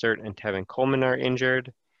Mostert and Tevin Coleman are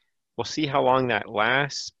injured. We'll see how long that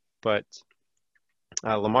lasts, but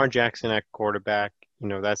Lamar Jackson at quarterback,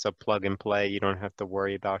 that's a plug and play. You don't have to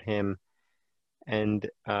worry about him. And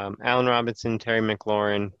Allen Robinson, Terry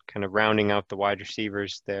McLaurin, kind of rounding out the wide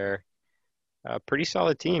receivers there. Pretty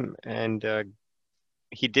solid team. And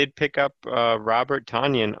he did pick up Robert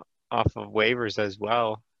Tonyan off of waivers as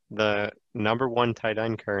well, the number 1 tight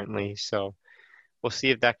end currently. So we'll see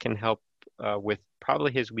if that can help with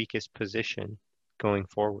probably his weakest position going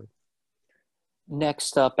forward.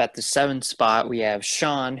 Next up at the 7th spot, we have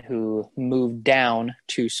Sean, who moved down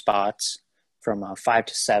 2 spots from 5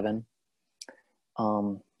 to 7.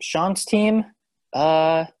 Sean's team,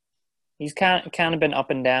 he's kind of been up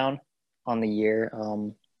and down on the year.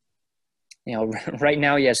 Right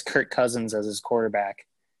now he has Kirk Cousins as his quarterback,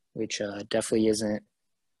 which definitely isn't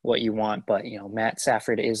what you want. But Matt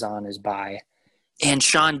Stafford is on his bye, and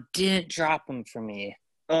Sean didn't drop him for me.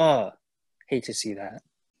 Oh, hate to see that.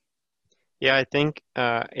 Yeah, I think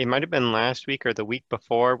it might have been last week or the week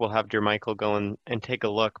before. We'll have Jermichael go and take a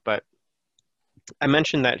look. But I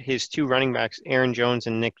mentioned that his 2 running backs, Aaron Jones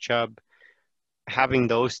and Nick Chubb, having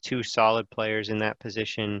those 2 solid players in that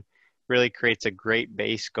position really creates a great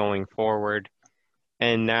base going forward.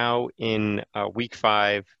 And now in week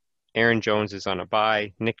 5, Aaron Jones is on a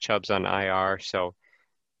bye, Nick Chubb's on IR. So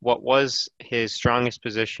what was his strongest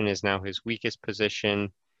position is now his weakest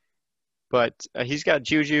position. But he's got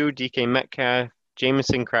Juju, DK Metcalf,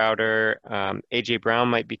 Jamison Crowder, AJ Brown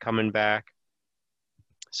might be coming back.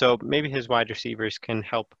 So maybe his wide receivers can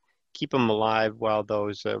help keep them alive while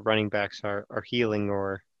those running backs are healing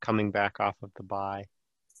or coming back off of the bye.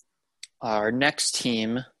 Our next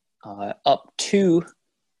team, up 2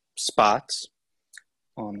 spots,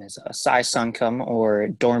 is Cy Suncum or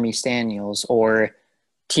Dormy Staniels, or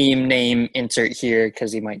team name insert here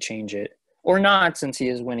because he might change it or not since he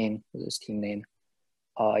is winning with his team name.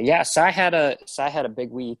 Yeah, Cy had a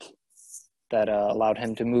big week that allowed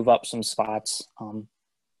him to move up some spots.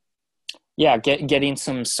 Yeah, getting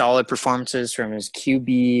some solid performances from his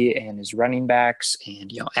QB and his running backs,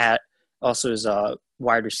 and at also his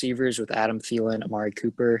wide receivers with Adam Thielen, Amari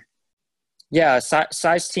Cooper. Yeah,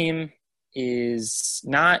 Cy's team is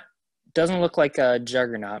not doesn't look like a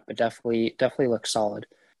juggernaut, but definitely looks solid.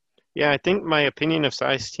 Yeah, I think my opinion of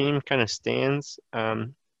Sai's team kind of stands.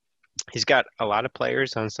 He's got a lot of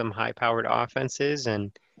players on some high-powered offenses,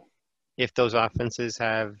 and if those offenses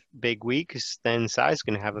have big weeks, then Sai's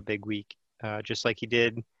going to have a big week, just like he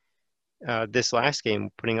did this last game,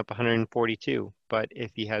 putting up 142. But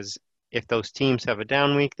if those teams have a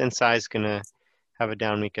down week, then Sai's going to have a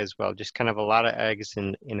down week as well. Just kind of a lot of eggs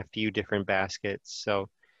in a few different baskets. So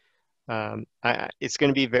it's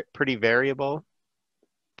going to be pretty variable,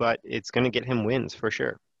 but it's going to get him wins for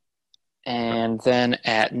sure. And then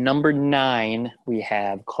at number 9, we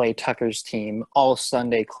have Clay Tucker's team, All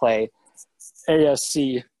Sunday Clay,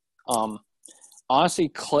 ASC. Honestly,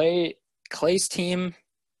 Clay's team,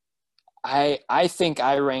 I think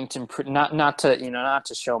I ranked him not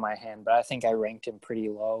to show my hand, but I think I ranked him pretty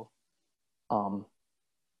low.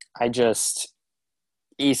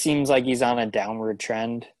 He seems like he's on a downward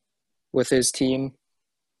trend with his team.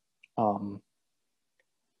 And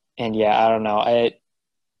yeah, I don't know.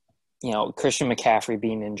 Christian McCaffrey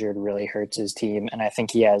being injured really hurts his team, and I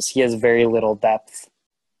think he has very little depth.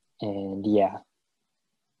 And yeah,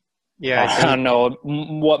 Yeah, I don't know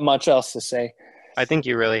what much else to say. I think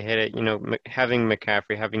you really hit it. Having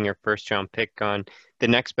McCaffrey, having your first round pick on the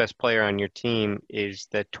next best player on your team is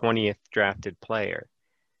the 20th drafted player.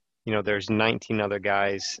 There's 19 other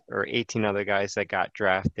guys or 18 other guys that got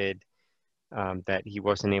drafted that he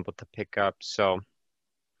wasn't able to pick up. So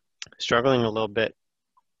struggling a little bit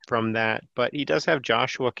from that, but he does have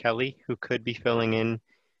Joshua Kelly, who could be filling in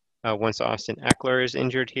once Austin Eckler is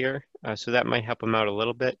injured here. So that might help him out a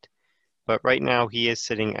little bit. But right now he is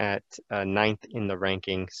sitting at 9th in the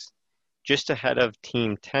rankings, just ahead of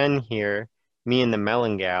Team 10 here, me and the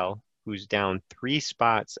Mellingal, who's down 3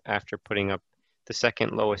 spots after putting up the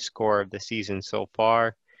second lowest score of the season so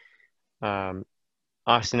far. Austin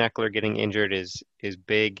Eckler getting injured is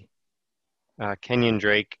big. Kenyon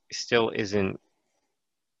Drake still isn't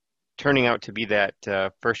turning out to be that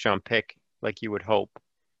first round pick like you would hope.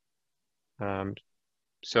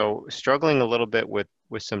 So struggling a little bit with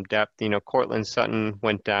some depth. Cortland Sutton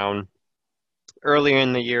went down earlier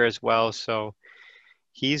in the year as well, so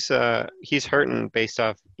he's hurting based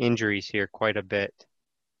off injuries here quite a bit.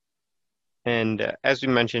 And as we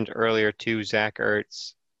mentioned earlier too, Zach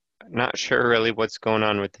Ertz, not sure really what's going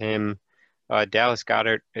on with him. Dallas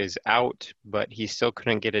Goedert is out, but he still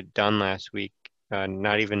couldn't get it done last week,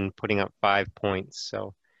 not even putting up 5 points.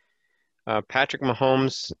 So Patrick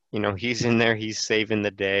Mahomes, he's in there, he's saving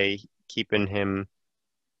the day, keeping him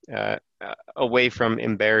away from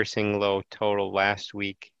embarrassing low total last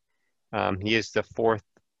week. He is the 4th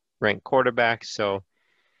ranked quarterback, so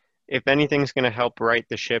if anything's going to help right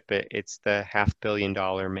the ship, it's the $500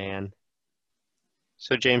 million man.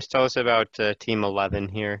 So James, tell us about Team 11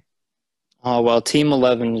 here. Oh, well, Team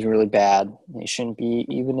 11 is really bad. They shouldn't be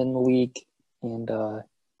even in the league, and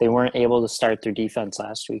they weren't able to start their defense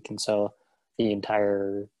last week, and so the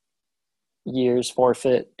entire year's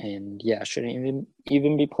forfeit, and yeah, shouldn't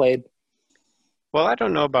even be played. Well, I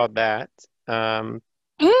don't know about that. I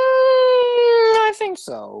think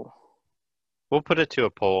so. We'll put it to a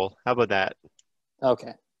poll. How about that?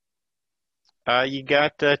 Okay. You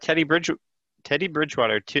got Teddy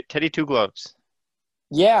Bridgewater, Teddy Two Gloves.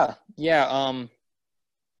 Yeah. I'm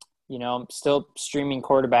still streaming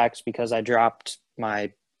quarterbacks because I dropped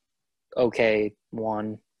my okay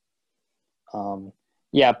one.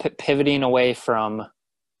 Yeah, pivoting away from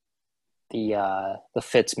the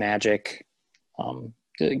Fitz magic.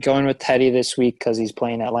 Going with Teddy this week because he's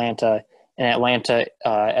playing Atlanta. And Atlanta,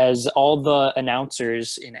 as all the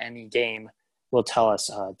announcers in any game will tell us,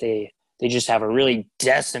 they just have a really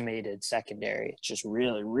decimated secondary. It's just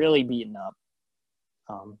really, really beaten up.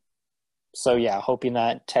 So, yeah, hoping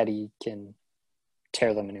that Teddy can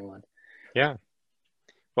tear them a new one. Yeah.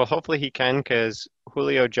 Well, hopefully he can because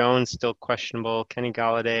Julio Jones still questionable. Kenny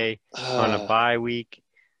Golladay on a bye week.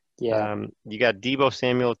 Yeah. You got Deebo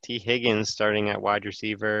Samuel, T. Higgins starting at wide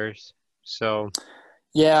receivers. So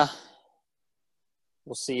Yeah,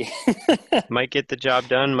 we'll see. Might get the job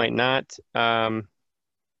done, might not. And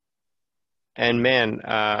man,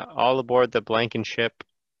 all aboard the Blankenship.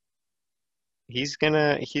 He's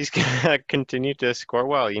gonna continue to score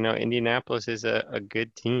well. You know, Indianapolis is a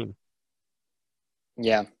good team.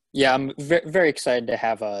 Yeah. Yeah, I'm very excited to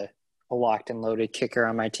have a locked and loaded kicker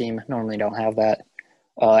on my team. Normally don't have that.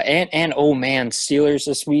 And oh man, Steelers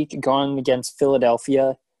this week going against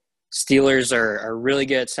Philadelphia. Steelers are really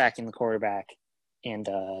good at sacking the quarterback, and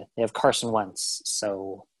they have Carson Wentz.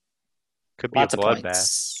 So Could be a lots of bloodbath.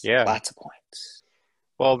 points. Yeah. Lots of points.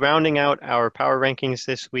 Well, rounding out our power rankings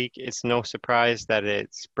this week, it's no surprise that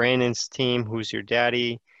it's Brandon's team, who's your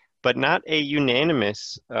daddy, but not a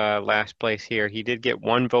unanimous last place here. He did get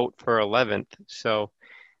one vote for 11th, so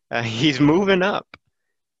he's moving up.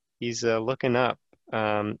 He's looking up.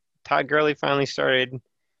 Todd Gurley finally started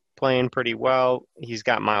playing pretty well. He's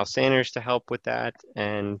got Miles Sanders to help with that,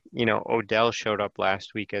 and you know Odell showed up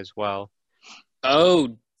last week as well.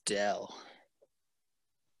 Oh, Dell.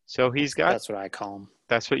 So he's got That's what I call him.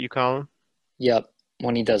 that's what you call him. Yep,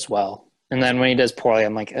 when he does well. And then when he does poorly,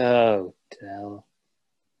 I'm like, oh, Dell.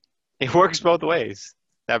 It works both ways.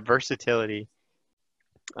 That versatility.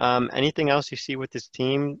 Anything else you see with this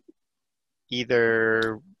team?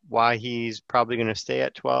 Either why he's probably going to stay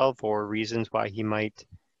at 12 or reasons why he might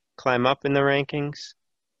climb up in the rankings?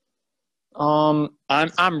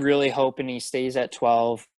 I'm really hoping he stays at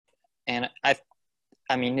 12, and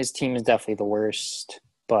I mean his team is definitely the worst,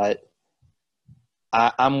 but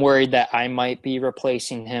I'm worried that I might be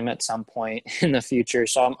replacing him at some point in the future.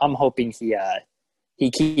 So I'm hoping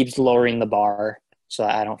he keeps lowering the bar so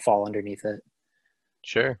that I don't fall underneath it.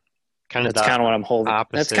 Sure. Kind of That's the kind of what I'm holding. That's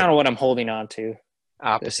opposite kind of what I'm holding on to this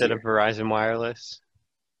opposite of year. Verizon Wireless.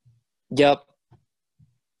 Yep.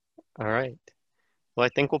 All right. Well, I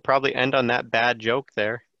think we'll probably end on that bad joke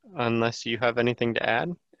there, unless you have anything to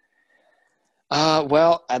add.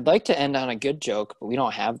 Well, I'd like to end on a good joke, but we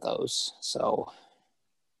don't have those. So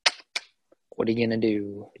what are you gonna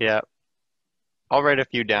do? Yeah, I'll write a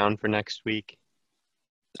few down for next week.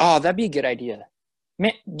 Oh, that'd be a good idea.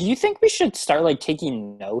 Man, do you think we should start like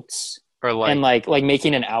taking notes Or and like, like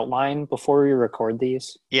making an outline before we record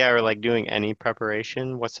these? yeah, or like doing any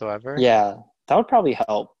preparation whatsoever. Yeah, that would probably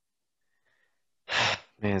help.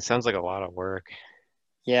 Man, it sounds like a lot of work.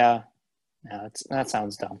 Yeah, no, that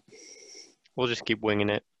sounds dumb. We'll just keep winging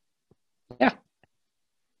it. Yeah.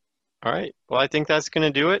 All right. Well, I think that's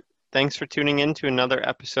going to do it. Thanks for tuning in to another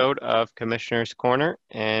episode of Commissioner's Corner,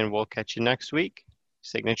 and we'll catch you next week.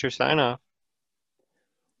 Signature sign off.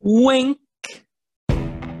 Wink.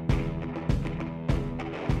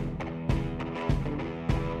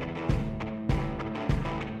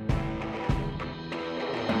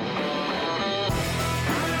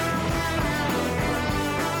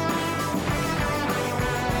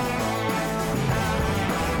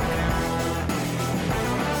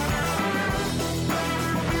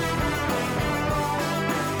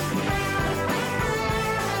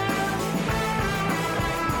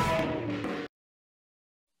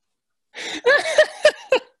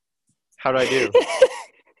 How'd I do?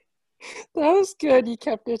 That was good. You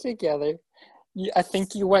kept it together. I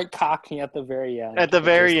think you went cockney at the very At end, the which is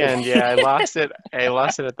very the end, yeah, I lost it. I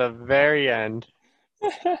lost it at the very end.